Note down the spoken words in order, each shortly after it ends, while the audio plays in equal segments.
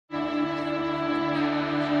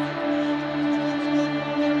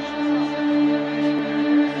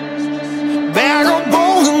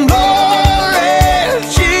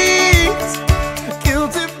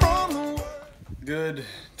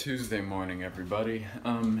Thursday morning, everybody.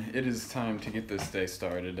 It is time to get this day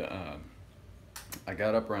started. I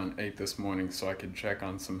got up around 8 this morning so I could check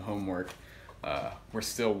on some homework. We're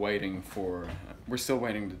still waiting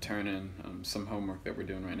to turn in some homework that we're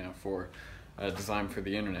doing right now for design for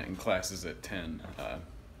the internet, and classes at 10.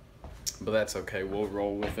 But that's okay, we'll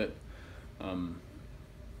roll with it.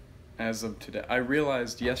 As of today, I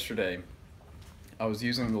realized yesterday I was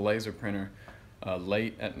using the laser printer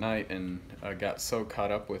late at night and got so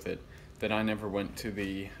caught up with it that I never went to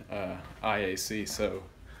the IAC, so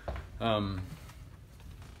I'm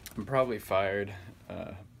probably fired,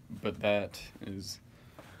 but that is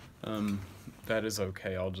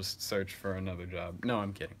okay. I'll just search for another job. No,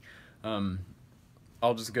 I'm kidding.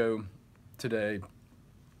 I'll just go today.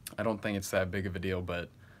 I don't think it's that big of a deal, but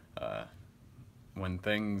when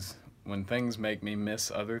things make me miss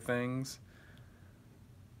other things,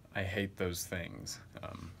 I hate those things,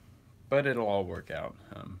 but it'll all work out.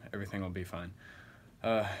 Everything will be fine.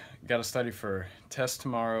 Got to study for test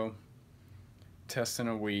tomorrow, test in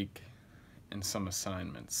a week, and some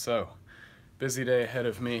assignments. So, busy day ahead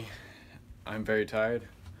of me. I'm very tired,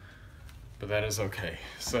 but that is okay.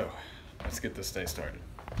 So, let's get this day started.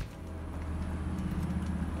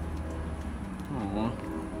 Aww,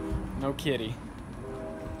 no kitty.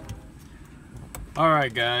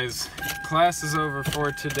 Alright guys, class is over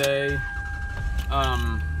for today,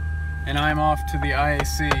 and I'm off to the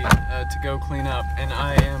IAC to go clean up, and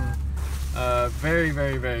I am very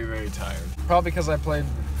tired. Probably because I played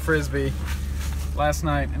Frisbee last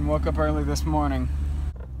night and woke up early this morning.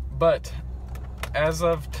 But as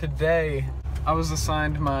of today, I was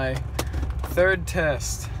assigned my third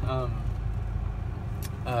test.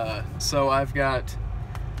 So I've got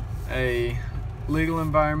a legal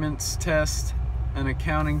environments test, an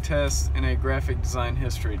accounting test, and a graphic design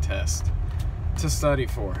history test to study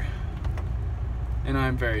for, and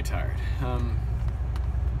I'm very tired,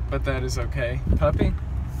 but that is okay. Puppy?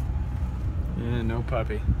 Yeah, no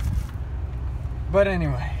puppy. But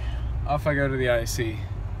anyway, off I go to the IC.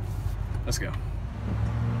 Let's go.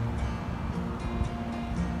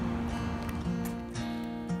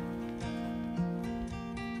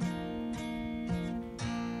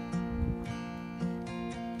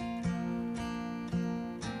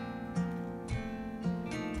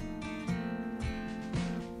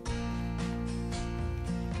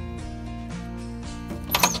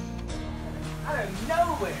 Out of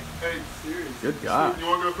nowhere. Hey, seriously. Good God. You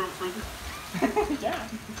want to go for Frisbee? Yeah.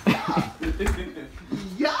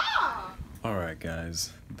 Yeah. Alright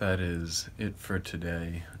guys, that is it for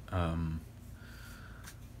today. I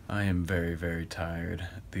am very tired.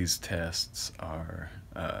 These tests are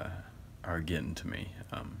getting to me,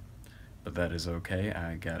 but that is okay.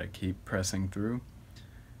 I gotta keep pressing through,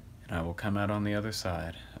 and I will come out on the other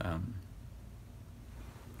side.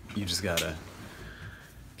 You just gotta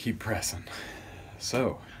keep pressing.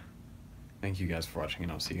 So, thank you guys for watching,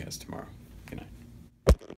 and I'll see you guys tomorrow.